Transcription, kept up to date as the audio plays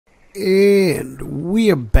And we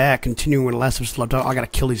are back, continuing with the last episode left. I gotta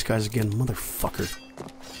kill these guys again, motherfucker.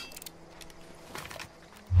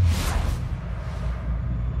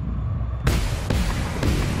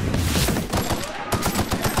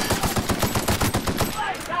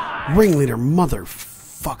 Ringleader,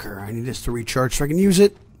 motherfucker. I need this to recharge so I can use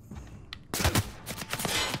it.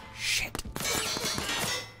 Shit.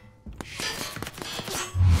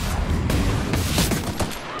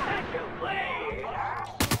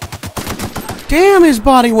 Damn, his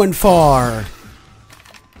body went far.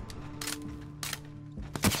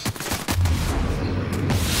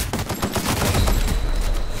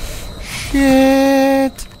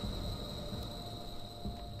 Shit.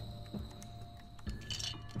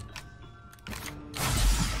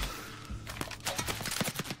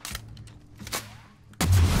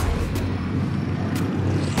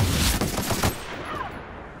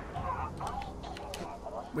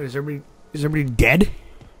 Wait, is everybody dead?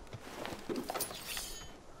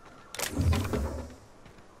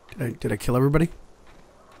 Did I kill everybody?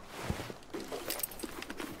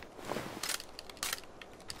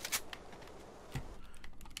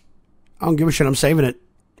 I don't give a shit. I'm saving it.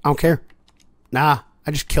 I don't care. Nah,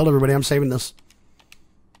 I just killed everybody. I'm saving this.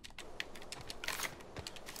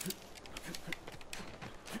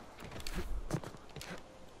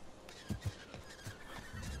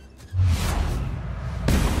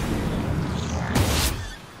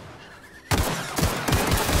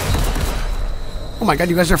 Oh my god,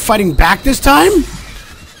 you guys are fighting back this time?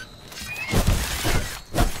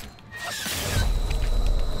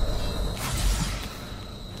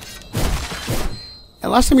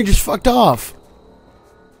 And last time you just fucked off.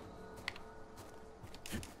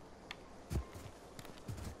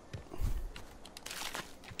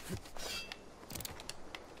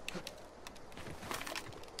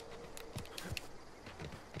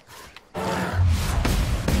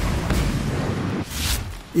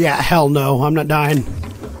 Yeah, hell no, I'm not dying.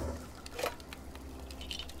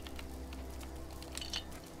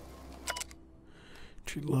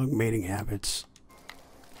 Tree log mating habits.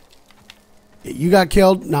 You got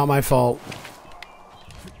killed, not my fault.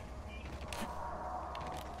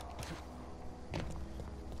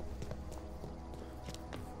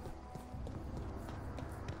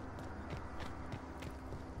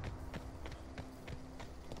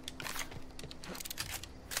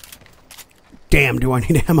 Damn, do I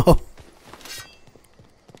need ammo?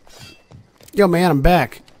 Yo, man, I'm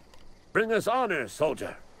back. Bring us honor,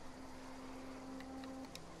 soldier.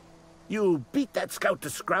 You beat that scout to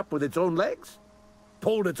scrap with its own legs?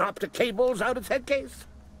 Pulled its optic cables out its head case?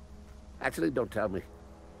 Actually, don't tell me.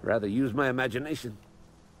 Rather use my imagination.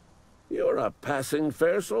 You're a passing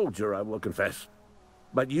fair soldier, I will confess.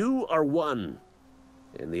 But you are one,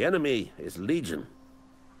 and the enemy is legion.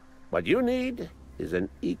 What you need is an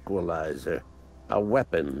equalizer. A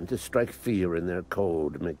weapon to strike fear in their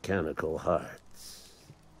cold, mechanical hearts.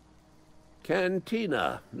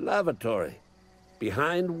 Cantina, lavatory,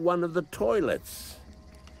 behind one of the toilets.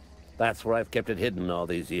 That's where I've kept it hidden all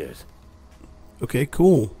these years. Okay,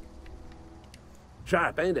 cool.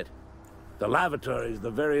 Sharp, ain't it? The lavatory is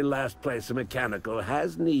the very last place a mechanical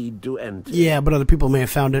has need to enter. Yeah, but other people may have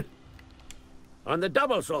found it. On the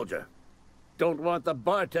double, soldier. Don't want the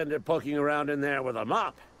bartender poking around in there with a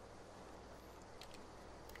mop.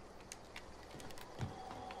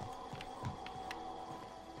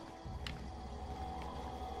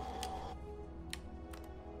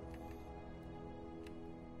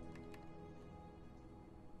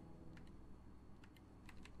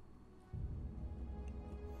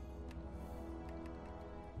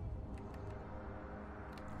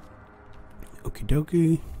 Okie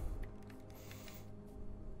dokie.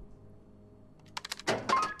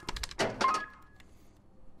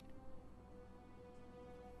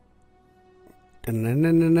 Na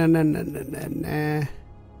na na na na na na na.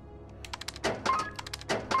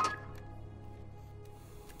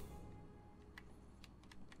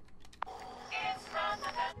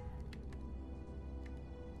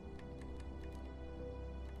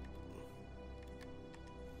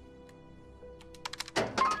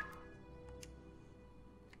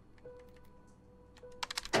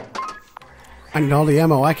 I need all the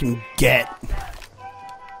ammo I can get.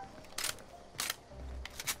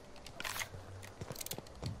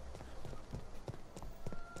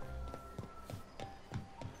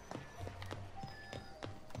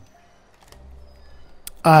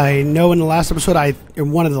 I know in the last episode,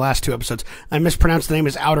 in one of the last two episodes, I mispronounced the name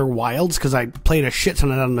as Outer Wilds because I played a shit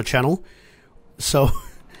ton of that on the channel. So,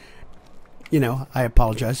 you know, I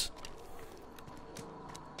apologize.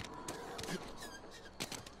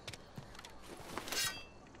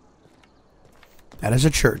 That is a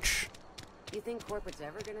church. You think corporate's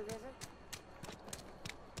ever gonna visit?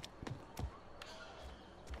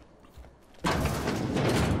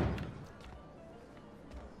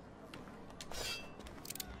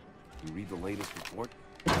 You read the latest report?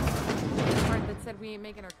 The part that said we ain't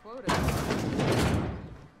making our quota.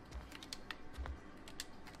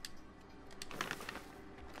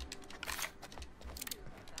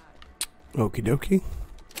 Okie dokie.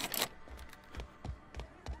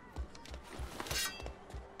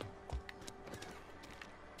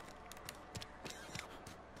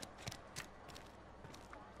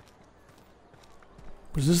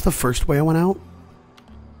 Was this the first way I went out?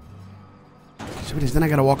 Because then I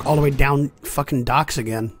gotta walk all the way down fucking docks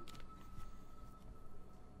again.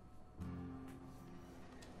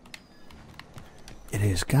 It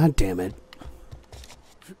is, god damn it.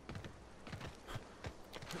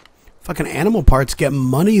 Fucking animal parts get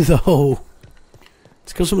money though.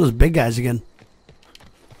 Let's kill some of those big guys again.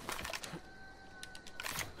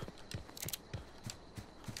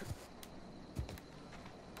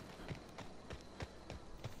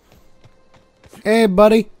 Hey,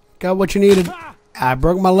 buddy. Got what you needed. I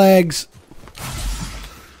broke my legs.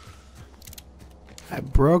 I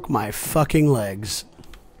broke my fucking legs.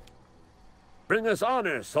 Bring us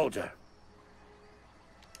honor, soldier.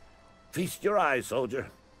 Feast your eyes, soldier.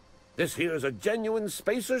 This here is a genuine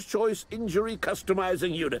Spacer's Choice injury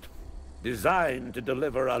customizing unit, designed to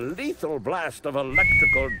deliver a lethal blast of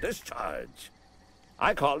electrical discharge.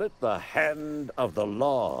 I call it the Hand of the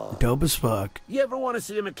Law. Dope as fuck. You ever want to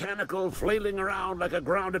see a mechanical flailing around like a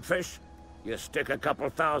grounded fish? You stick a couple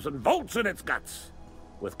thousand volts in its guts.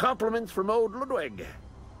 With compliments from old Ludwig.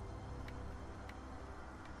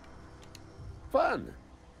 Fun.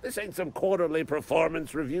 This ain't some quarterly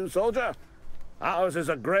performance review, soldier. Ours is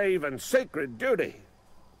a grave and sacred duty.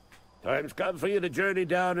 Time's come for you to journey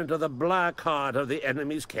down into the black heart of the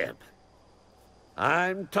enemy's camp.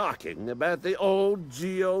 I'm talking about the old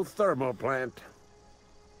geothermal plant.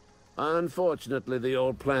 Unfortunately, the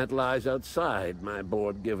old plant lies outside my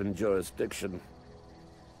board-given jurisdiction.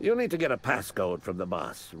 You'll need to get a passcode from the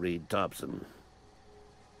boss, Reed Thompson.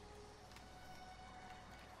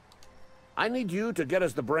 I need you to get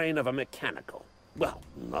us the brain of a mechanical. Well,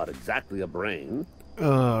 not exactly a brain.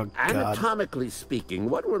 Oh, God. Anatomically speaking,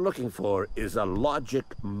 what we're looking for is a logic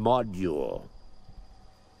module.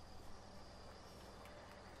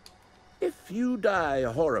 If you die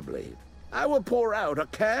horribly, I will pour out a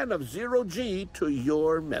can of 0G to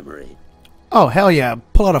your memory. Oh, hell yeah.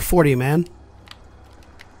 Pull out a 40, man.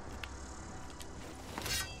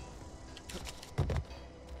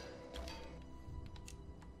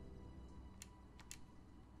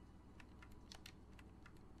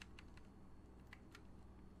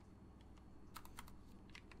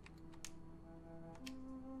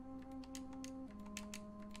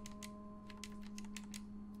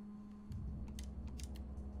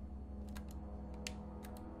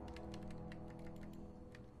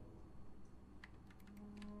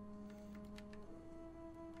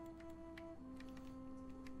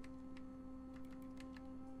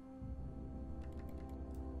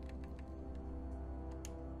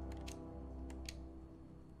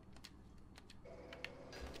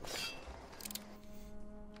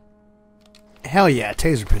 Hell yeah,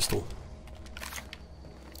 taser pistol.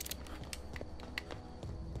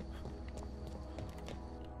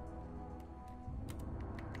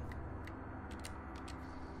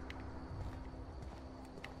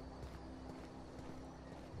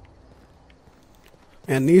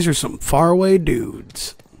 And these are some faraway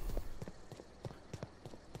dudes.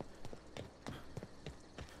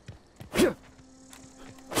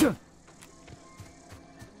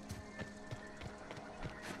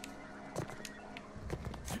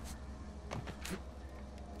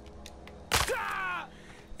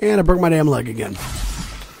 And I broke my damn leg again.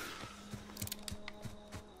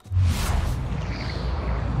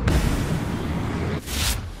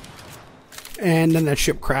 And then that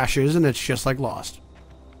ship crashes and it's just like Lost.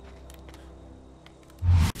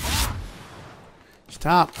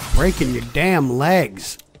 Stop breaking your damn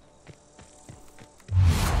legs.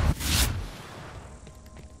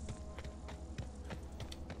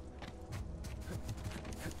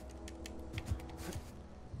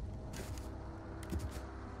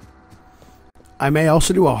 I may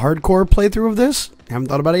also do a hardcore playthrough of this. Haven't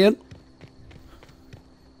thought about it yet.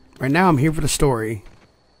 Right now, I'm here for the story.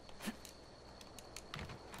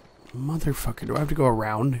 Motherfucker, do I have to go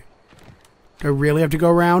around? Do I really have to go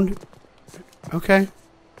around? Okay.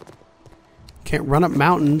 Can't run up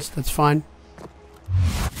mountains. That's fine.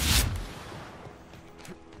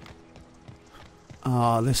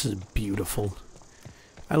 Oh, this is beautiful.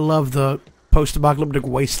 I love the post-apocalyptic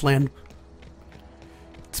wasteland.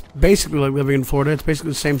 It's basically like living in Florida. It's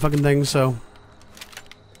basically the same fucking thing, so...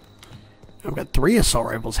 I've got 3 assault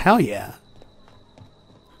rifles. Hell yeah.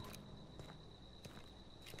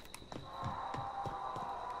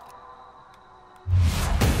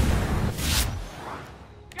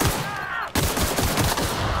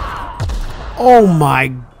 Oh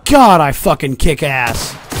my god, I fucking kick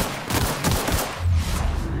ass.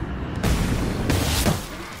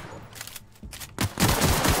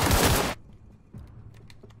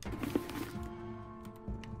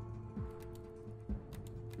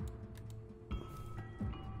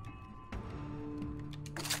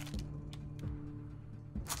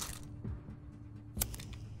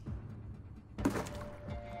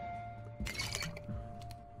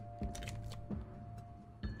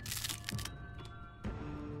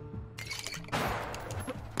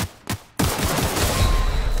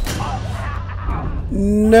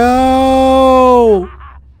 No!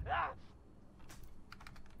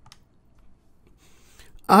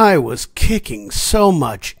 I was kicking so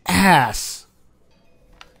much ass.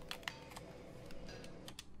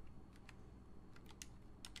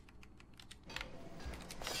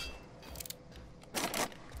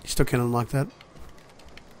 You still can't unlock that?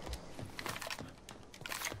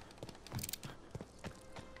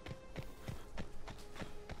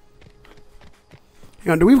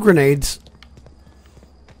 Hang on, do we have grenades?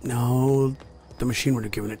 No, the machine would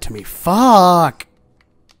have given it to me. Fuck!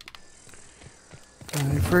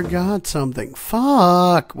 I forgot something.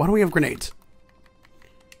 Fuck! Why don't we have grenades?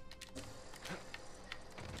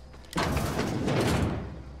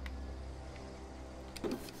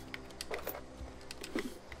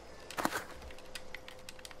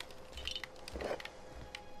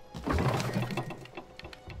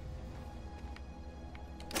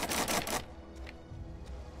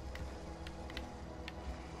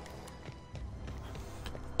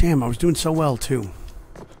 Damn, I was doing so well, too.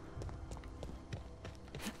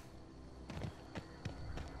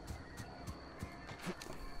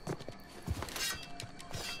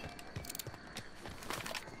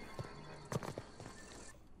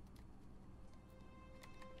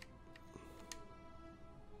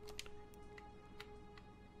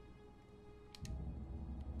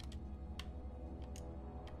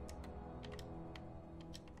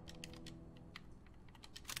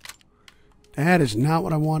 That is not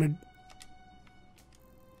what I wanted.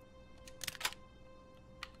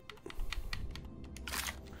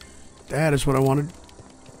 That is what I wanted.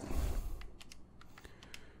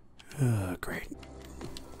 Great.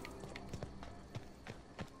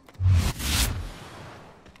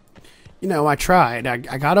 You know, I tried. I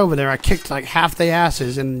got over there. I kicked like half the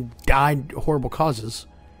asses and died horrible causes.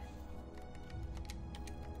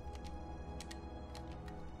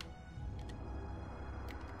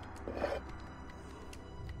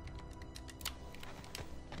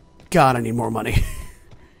 God, I need more money.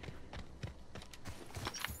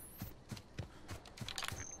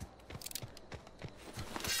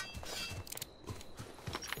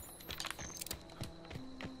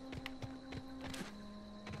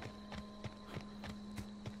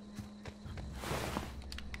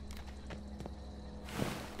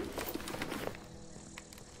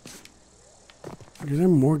 Are there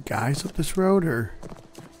more guys up this road, or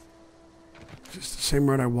is this the same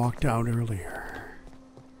road I walked out earlier?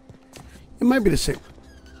 It might be the same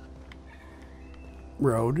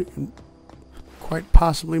road. Quite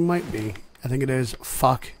possibly might be. I think it is.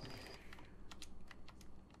 Fuck.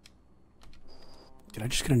 Did I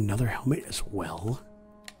just get another helmet as well?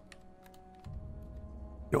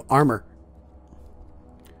 No, armor.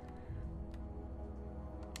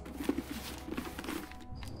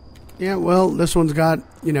 Yeah, well, this one's got,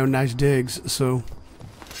 you know, nice digs, so...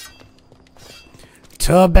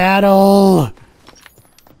 To battle!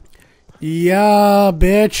 Yeah,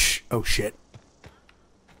 bitch! Oh, shit.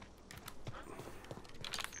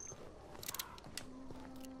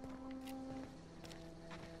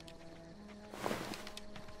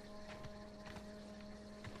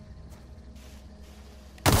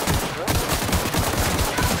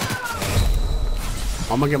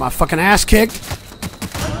 I'm gonna get my fucking ass kicked.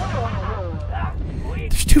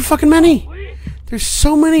 There's too fucking many. There's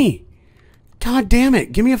so many. God damn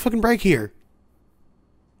it. Give me a fucking break here.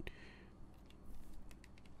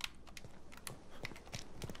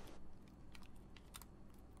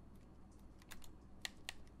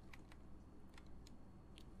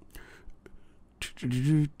 Let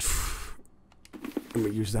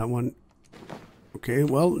me use that one. Okay,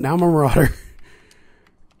 well, now I'm a marauder.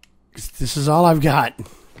 This is all I've got.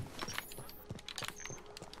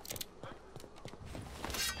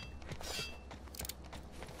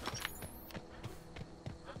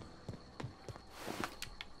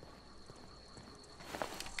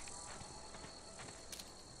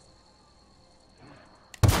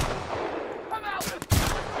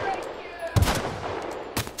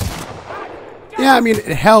 Yeah, I mean, it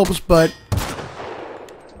helps, but...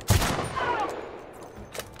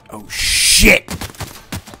 Oh, shit!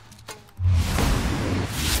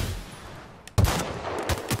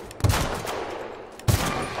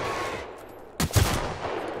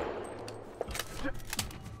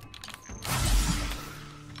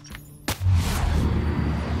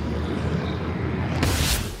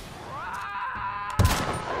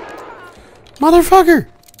 Motherfucker!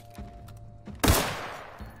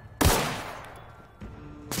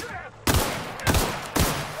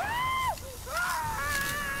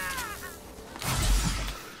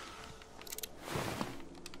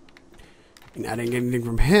 I didn't get anything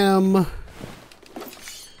from him.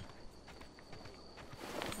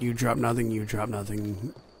 You drop nothing, you drop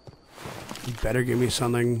nothing. You better give me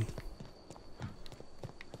something.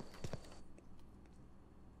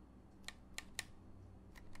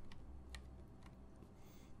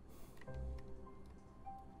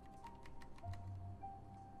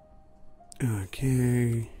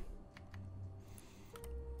 Okay.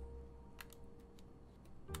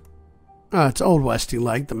 Oh, it's Old Westy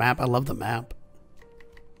like the map. I love the map.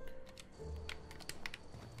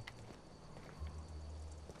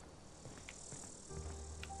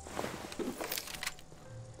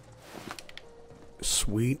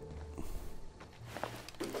 Sweet.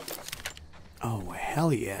 Oh,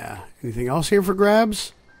 hell yeah. Anything else here for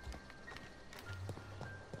grabs?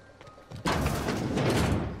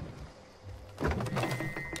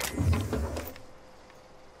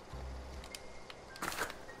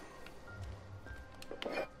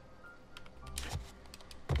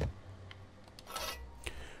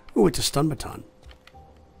 Ooh, it's a stun baton.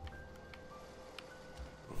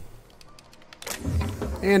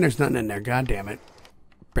 And there's nothing in there, god damn it.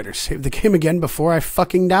 Better save the game again before I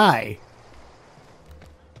fucking die.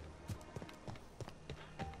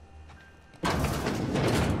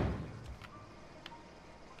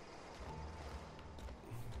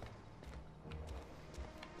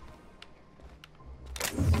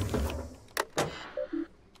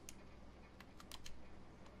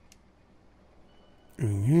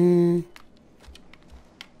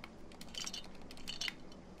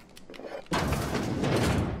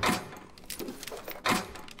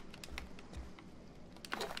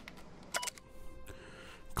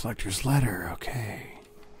 Collector's letter, okay.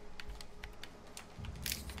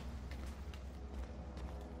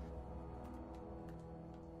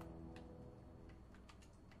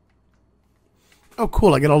 Oh,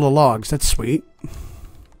 cool, I get all the logs. That's sweet.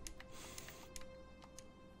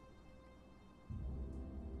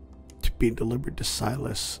 To be delivered to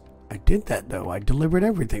Silas. I did that, though. I delivered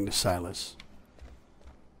everything to Silas.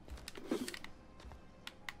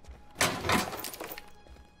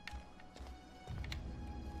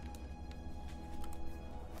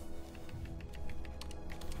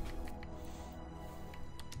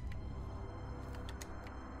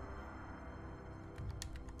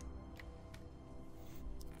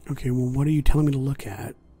 Okay, well, what are you telling me to look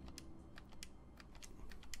at?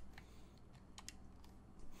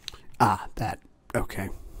 Ah, that. Okay.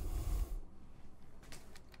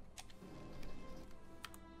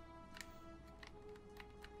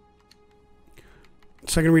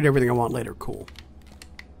 So I can read everything I want later. Cool.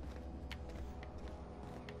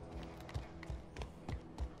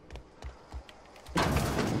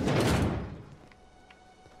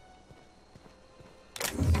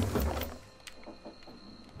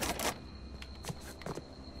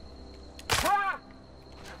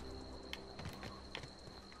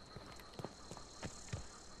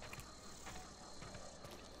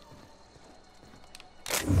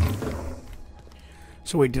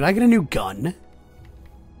 So wait, did I get a new gun?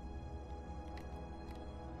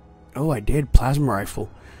 Oh, I did. Plasma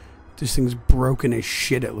rifle. This thing's broken as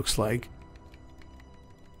shit, it looks like.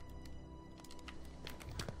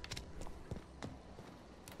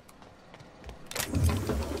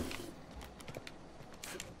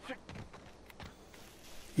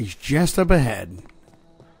 He's just up ahead.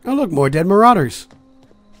 Oh look, more dead marauders.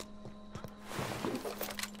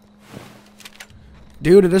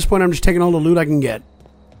 Dude, at this point I'm just taking all the loot I can get.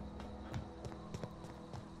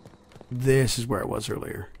 This is where it was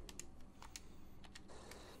earlier.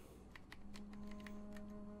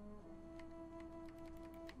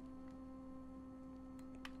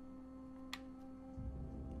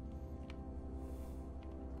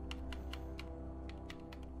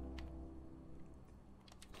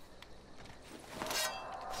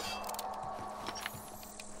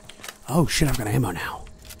 Oh shit, I've got ammo now.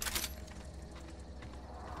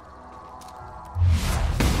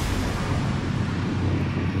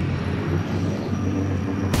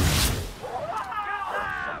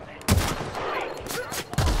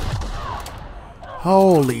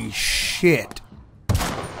 Holy shit.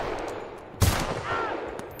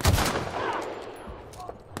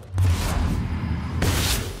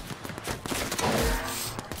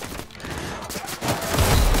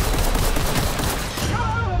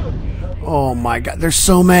 Oh my god, there's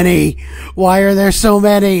so many. Why are there so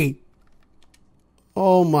many?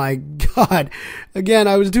 Oh my god. Again,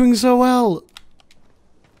 I was doing so well.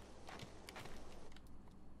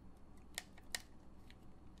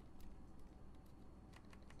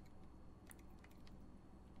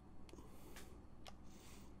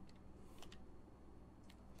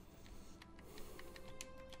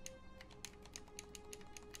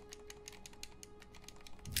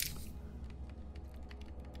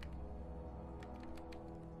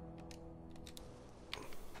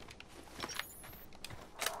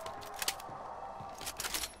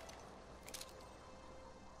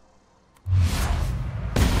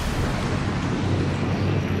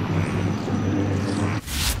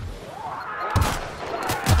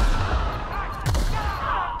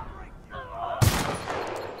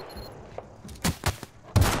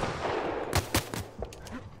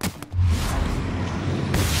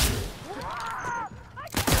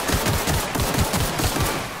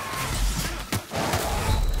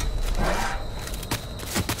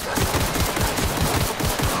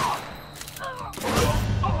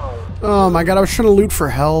 Oh my god, I was trying to loot for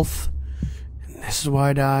health. And this is why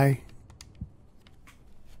I die.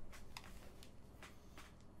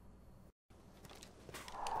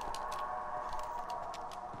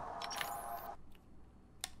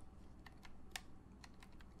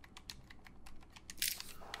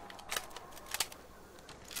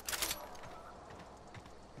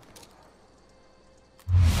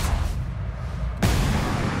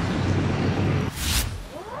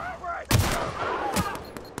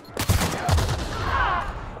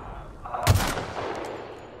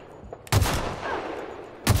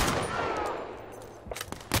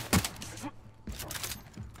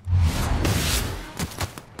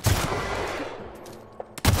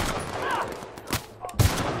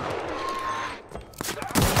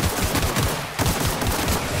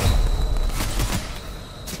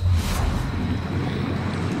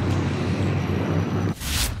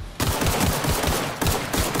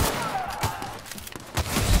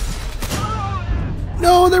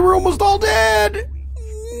 No, they were almost all dead.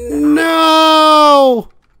 No.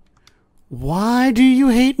 Why do you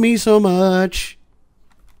hate me so much?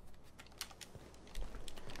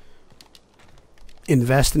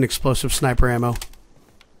 Invest in explosive sniper ammo.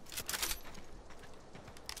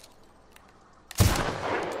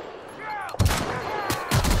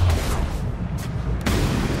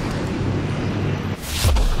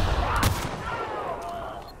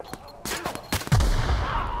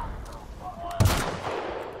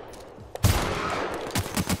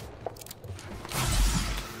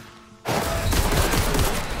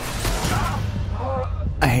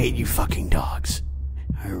 I hate you fucking dogs.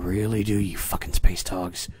 I really do, you fucking space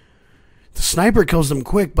dogs. The sniper kills them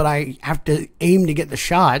quick, but I have to aim to get the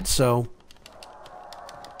shot, so...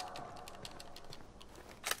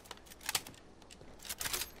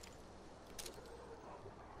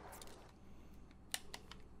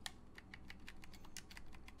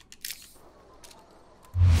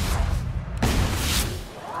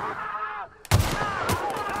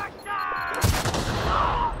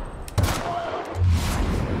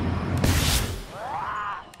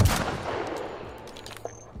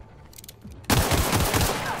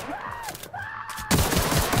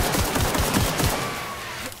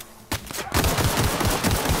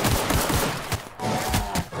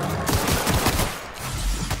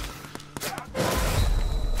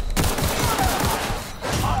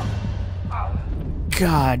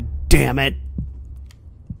 God damn it.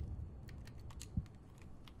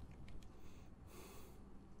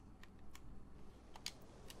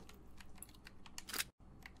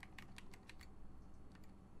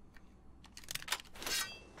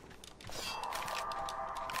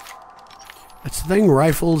 That's the thing,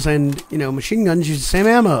 rifles and, you know, machine guns use the same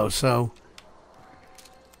ammo, so...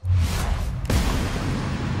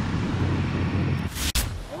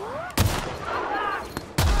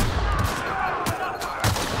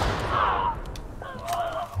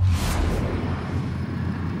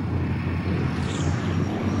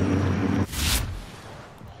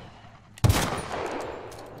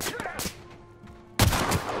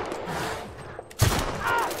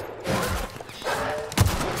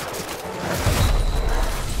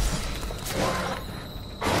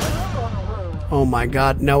 Oh my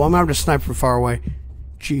god, no, I'm gonna have to snipe from far away.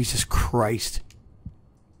 Jesus Christ.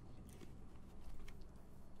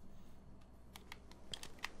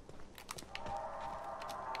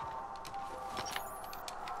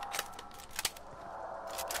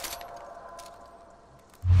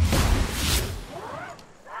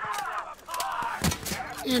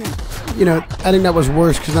 You know, I think that was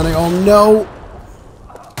worse because then oh no.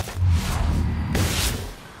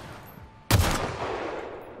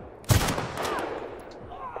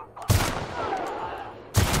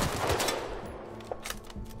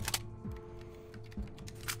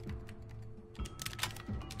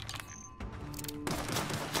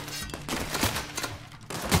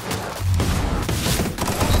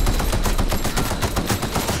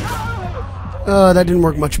 That didn't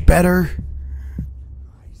work much better.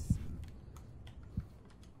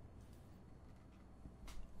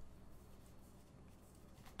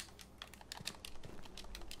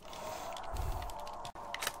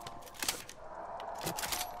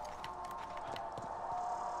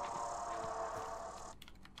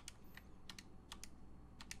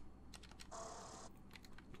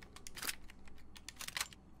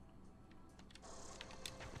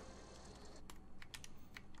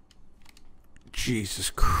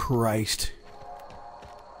 Jesus Christ.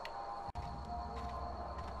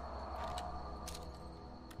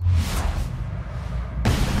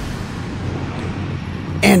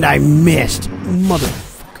 And I missed.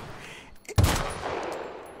 Motherfucker.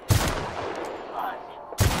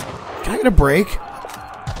 Can I get a break?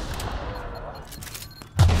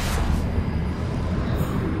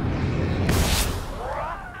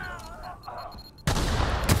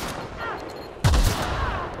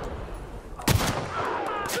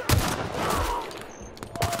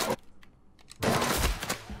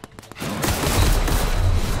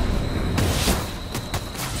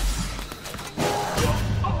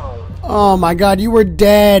 Oh my god, you were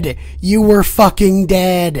dead. You were fucking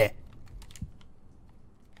dead.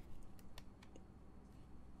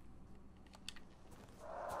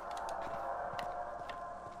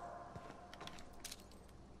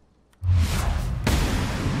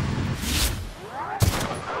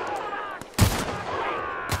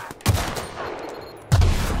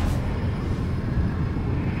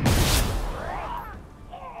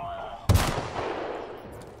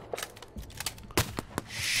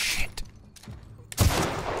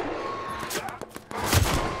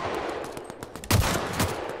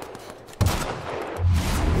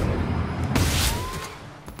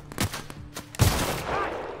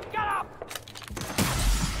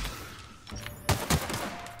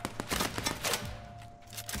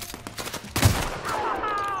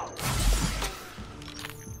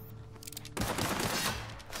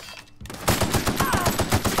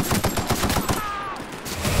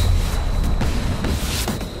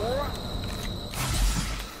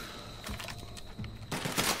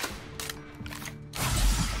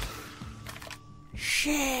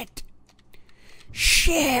 Shit.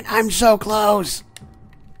 Shit, I'm so close.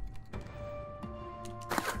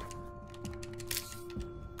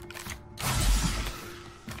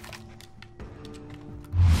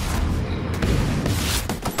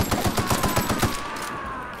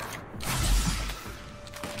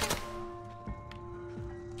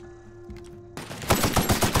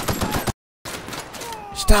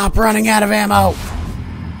 Stop running out of ammo.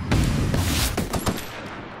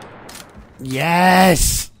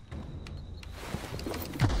 Yes.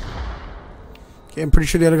 Okay, I'm pretty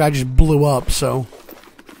sure the other guy just blew up, so.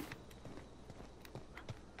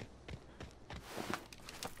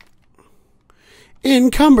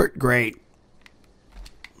 Encumbered. Great.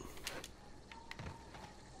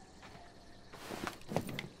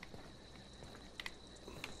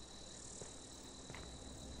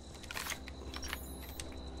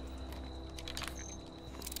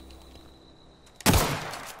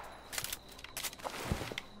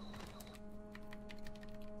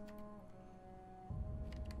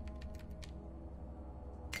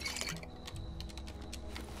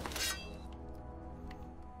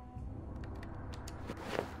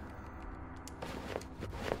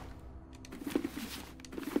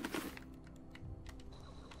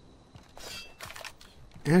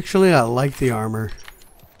 Actually, I like the armor.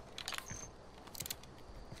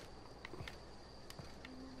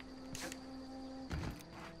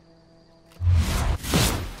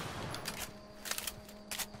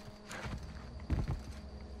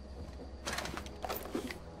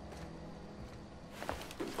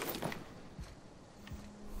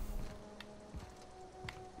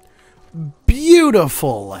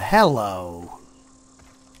 Beautiful. Hello.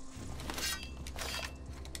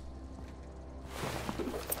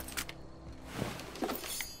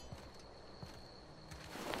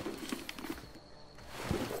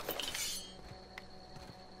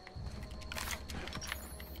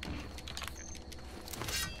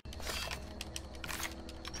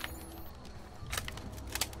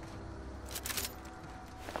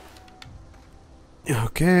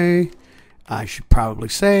 Okay, I should probably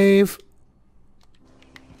save.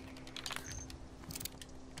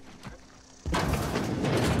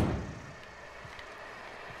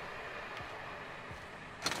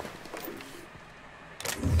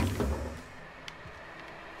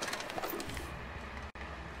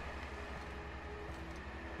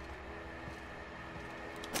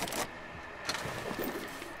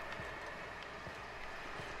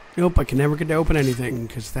 Nope, I can never get to open anything,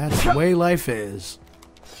 because that's the way life is.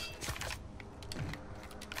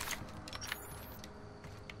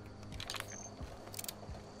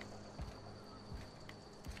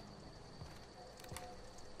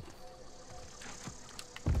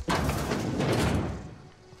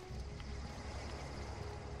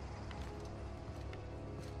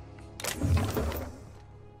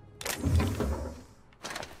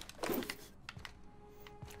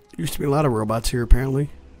 Used to be a lot of robots here,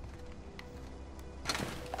 apparently.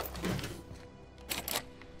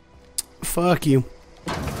 Fuck you.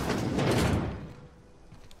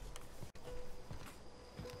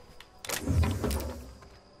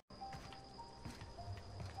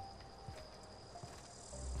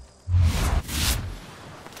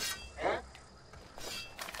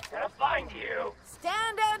 Gonna find you.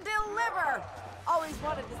 Stand and deliver! Always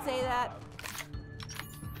wanted to say that.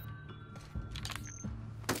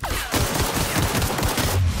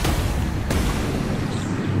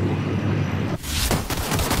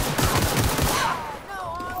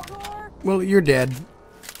 Well, you're dead.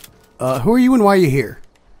 Who are you and why are you here?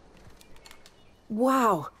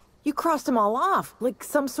 Wow, you crossed them all off, like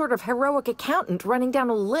some sort of heroic accountant running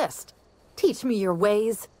down a list. Teach me your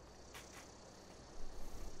ways.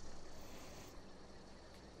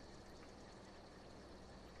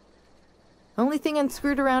 Only thing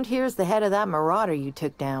unscrewed around here is the head of that marauder you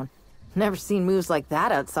took down. Never seen moves like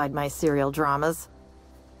that outside my serial dramas.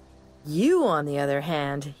 You, on the other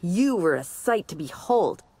hand, you were a sight to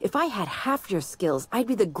behold. If I had half your skills, I'd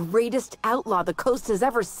be the greatest outlaw the coast has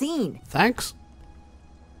ever seen. Thanks.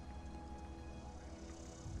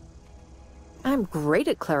 I'm great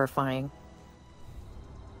at clarifying.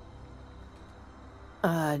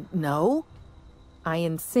 No. I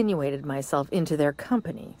insinuated myself into their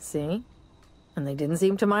company, see? And they didn't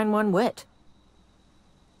seem to mind one whit.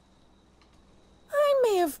 I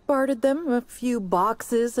may have bartered them a few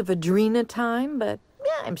boxes of Adrena time, but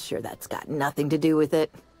yeah, I'm sure that's got nothing to do with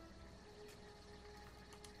it.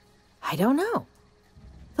 I don't know.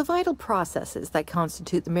 The vital processes that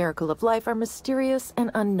constitute the miracle of life are mysterious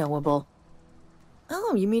and unknowable.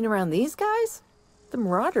 Oh, you mean around these guys? The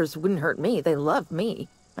Marauders wouldn't hurt me. They love me.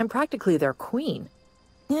 I'm practically their queen.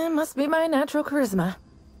 Yeah, must be my natural charisma.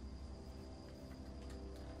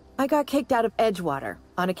 I got kicked out of Edgewater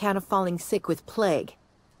on account of falling sick with plague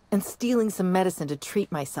and stealing some medicine to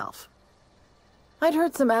treat myself. I'd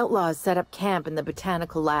heard some outlaws set up camp in the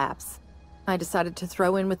botanical labs. I decided to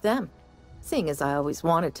throw in with them, seeing as I always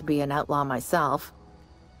wanted to be an outlaw myself.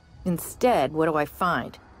 Instead, what do I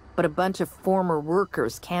find? But a bunch of former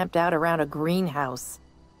workers camped out around a greenhouse.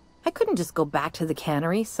 I couldn't just go back to the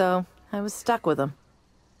cannery, so I was stuck with them.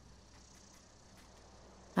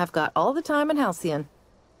 I've got all the time in Halcyon.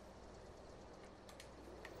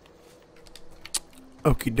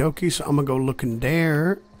 Okie dokie, so I'm gonna go look in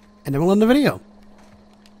there, and then we'll end the video.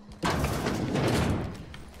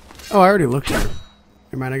 Oh, I already looked at it.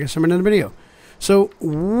 Never mind, I guess I'm gonna end the video. So,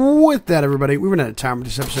 with that, everybody, we ran out of time with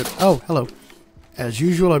this episode. Oh, hello. As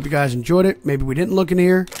usual, I hope you guys enjoyed it. Maybe we didn't look in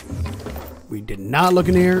here. We did not look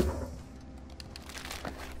in here.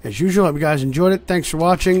 As usual, I hope you guys enjoyed it. Thanks for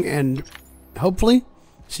watching, and hopefully,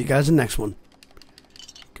 see you guys in the next one.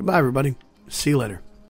 Goodbye, everybody. See you later.